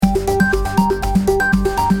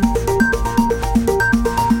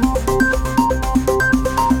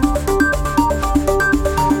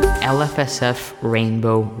LFSF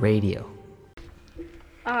Rainbow Radio.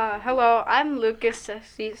 Hello, I'm Lucas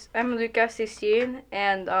Cecil,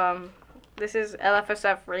 and this is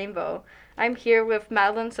LFSF Rainbow. I'm here with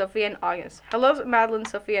Madeleine, Sofia, and August. Hello, Madeleine,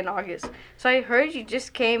 Sofia, and August. So I heard you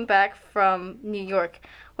just came back from New York.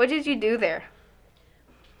 What did you do there?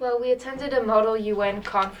 Well, we attended a Model UN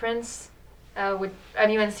conference,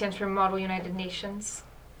 UN stands for Model United Nations.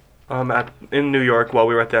 In New York, while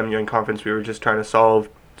we were at the MUN conference, we were just trying to solve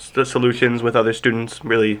the solutions with other students,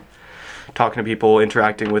 really talking to people,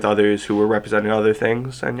 interacting with others who were representing other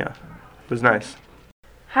things, and yeah, it was nice.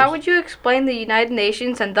 How would you explain the United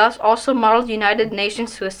Nations and thus also model United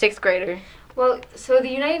Nations to a 6th grader? Well, so the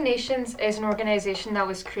United Nations is an organization that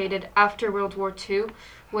was created after World War II,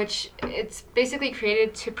 which it's basically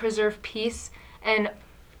created to preserve peace, and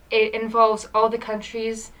it involves all the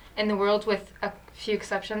countries in the world with a few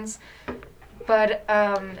exceptions. But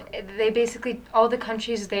they basically, all the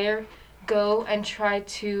countries there go and try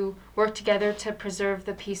to work together to preserve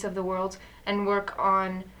the peace of the world and work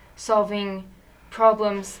on solving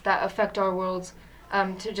problems that affect our world,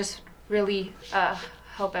 to just really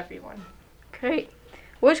help everyone. Great.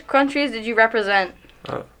 Which countries did you represent?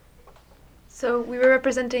 So we were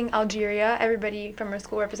representing Algeria. Everybody from our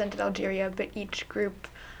school represented Algeria, but each group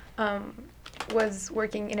was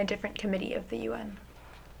working in a different committee of the UN.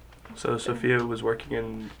 So Sofia was working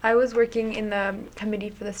in... I was working in the Committee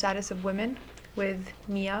for the Status of Women with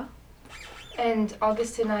Mia. And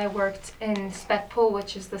August and I worked in SPECPOL,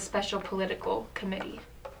 which is the Special Political Committee.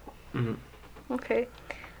 Mm-hmm. Okay.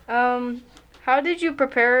 How did you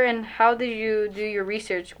prepare and how did you do your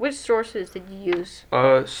research? Which sources did you use?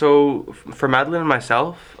 So for Madeleine and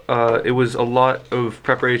myself, it was a lot of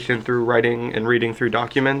preparation through writing and reading through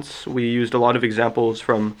documents. We used a lot of examples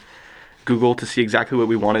from Google to see exactly what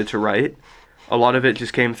we wanted to write. A lot of it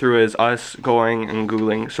just came through as us going and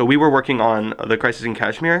Googling. So we were working on the crisis in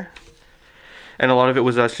Kashmir, and a lot of it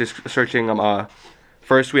was us just searching.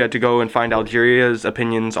 First, we had to go and find Algeria's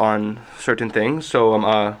opinions on certain things.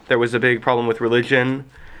 So there was a big problem with religion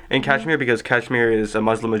in Kashmir because Kashmir is a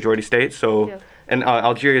Muslim majority state. So yeah. And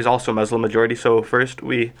Algeria is also Muslim majority. So first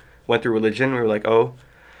we went through religion. We were like, oh.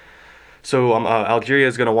 So Algeria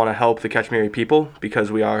is going to want to help the Kashmiri people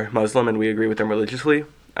because we are Muslim and we agree with them religiously.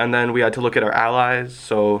 And then we had to look at our allies.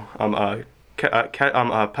 So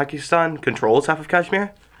Pakistan controls half of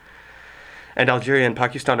Kashmir. And Algeria and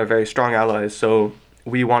Pakistan are very strong allies. So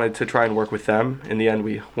we wanted to try and work with them. In the end,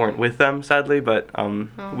 we weren't with them, sadly, but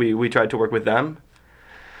we tried to work with them.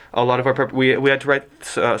 A lot of our we had to write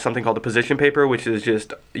something called a position paper, which is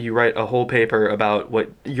just you write a whole paper about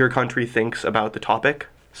what your country thinks about the topic.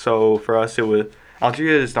 So for us, it was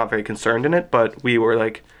Algeria is not very concerned in it, but we were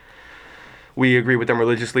like, we agree with them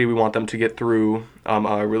religiously. We want them to get through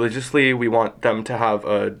religiously. We want them to have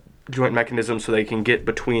a joint mechanism so they can get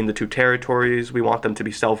between the two territories. We want them to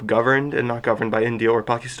be self-governed and not governed by India or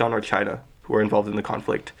Pakistan or China, who are involved in the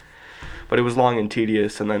conflict. But it was long and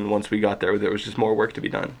tedious, and then once we got there was just more work to be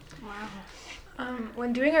done. Wow.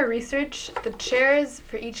 When doing our research, the chairs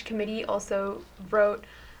for each committee also wrote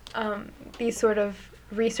these sort of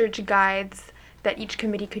research guides that each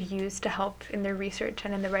committee could use to help in their research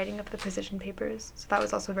and in the writing of the position papers. So that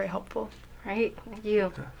was also very helpful. Right, thank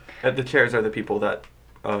you. The chairs are the people that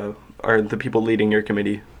are the people leading your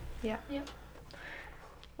committee. Yeah. Yep.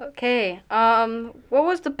 Okay. What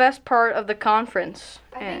was the best part of the conference?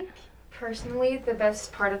 I think personally the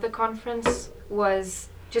best part of the conference was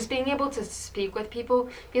just being able to speak with people,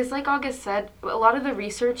 because like August said, a lot of the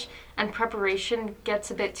research and preparation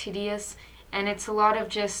gets a bit tedious, and it's a lot of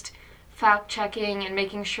just fact-checking and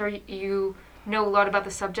making sure you know a lot about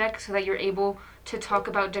the subject so that you're able to talk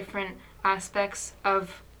about different aspects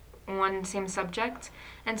of one same subject.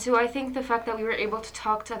 And so I think the fact that we were able to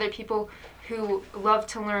talk to other people who love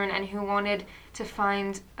to learn and who wanted to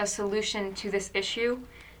find a solution to this issue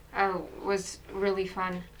was really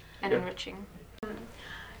fun and enriching.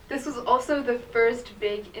 This was also the first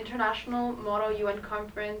big international Model UN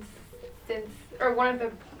conference since, or one of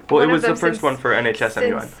the Well, it was the first one for NHS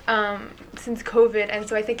MUN. Since COVID, and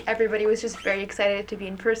so I think everybody was just very excited to be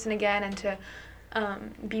in person again and to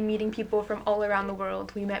be meeting people from all around the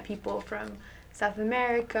world. We met people from South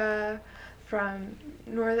America, from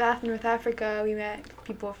North Africa. We met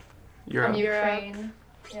people from Europe.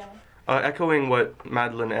 Yeah. Echoing what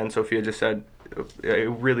Madeleine and Sofia just said, it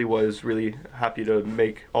really was really happy to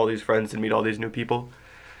make all these friends and meet all these new people.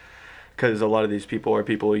 Because a lot of these people are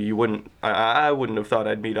people I wouldn't have thought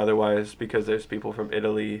I'd meet otherwise, because there's people from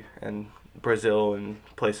Italy and Brazil and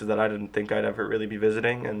places that I didn't think I'd ever really be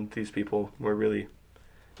visiting, and these people were really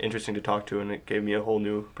interesting to talk to, and it gave me a whole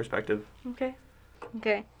new perspective. Okay.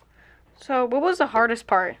 So, what was the hardest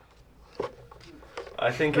part?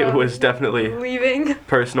 I think it was definitely Leaving.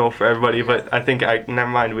 personal for everybody, but I think never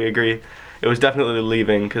mind, we agree. It was definitely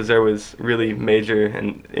leaving because there was really major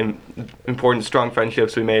and important, strong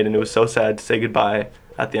friendships we made, and it was so sad to say goodbye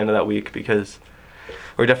at the end of that week because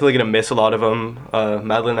we're definitely gonna miss a lot of them.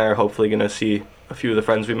 Madeleine and I are hopefully gonna see a few of the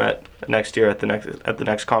friends we met next year at the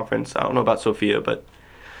next conference. I don't know about Sofia, but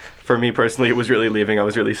for me personally, it was really leaving. I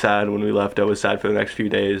was really sad when we left. I was sad for the next few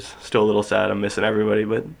days. Still a little sad. I'm missing everybody,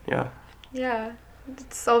 but yeah. Yeah.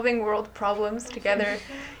 Solving world problems together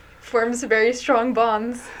forms very strong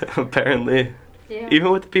bonds. Apparently. Yeah.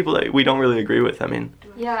 Even with the people that we don't really agree with, I mean.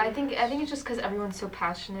 Yeah, I think it's just because everyone's so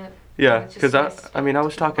passionate. Yeah, It's just because nice I mean, I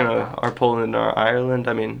was talking to about that. our Poland and our Ireland.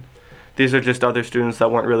 I mean, these are just other students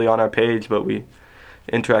that weren't really on our page, but we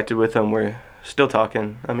interacted with them. We're still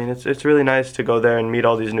talking. I mean, it's really nice to go there and meet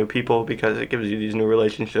all these new people because it gives you these new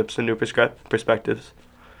relationships and new perspectives.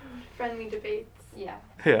 Friendly debates. Yeah.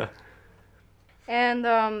 Yeah.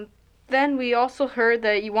 And then we also heard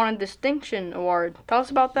that you won a distinction award. Tell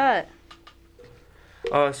us about that.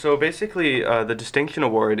 So basically, the distinction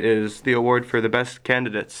award is the award for the best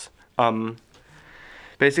candidates.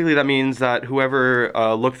 Basically, that means that whoever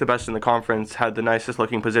looked the best in the conference, had the nicest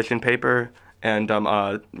looking position paper, and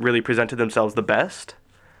really presented themselves the best,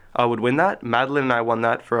 would win that. Madeleine and I won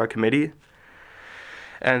that for our committee.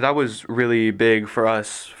 And that was really big for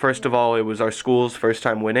us. First of all, it was our school's first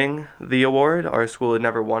time winning the award. Our school had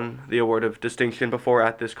never won the award of distinction before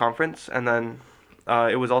at this conference. And then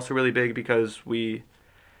it was also really big because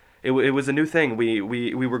it was a new thing. We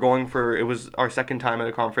were going for, it was our second time at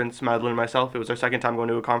a conference, Madeleine and myself. It was our second time going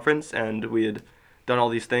to a conference, and we had done all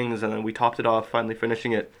these things, and then we topped it off, finally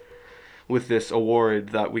finishing it with this award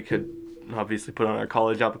that we could obviously put on our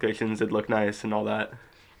college applications. It'd look nice and all that.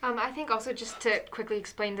 I think also just to quickly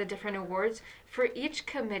explain the different awards, for each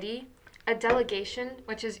committee, a delegation,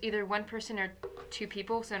 which is either one person or two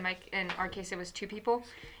people, so in our case it was two people,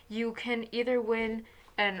 you can either win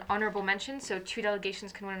an honorable mention, so two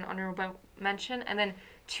delegations can win an honorable mention, and then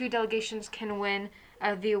two delegations can win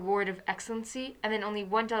the award of excellency, and then only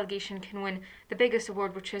one delegation can win the biggest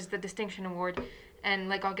award, which is the distinction award. And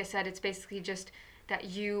like August said, it's basically just that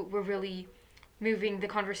you were really moving the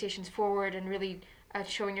conversations forward and really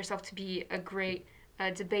showing yourself to be a great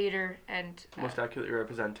debater and Most accurately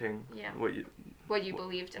representing what you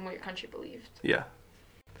believed and what your country believed. Yeah.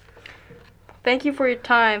 Thank you for your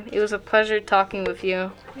time. It was a pleasure talking with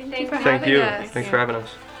you. Thank you for Thank having you. us. Thanks for having us.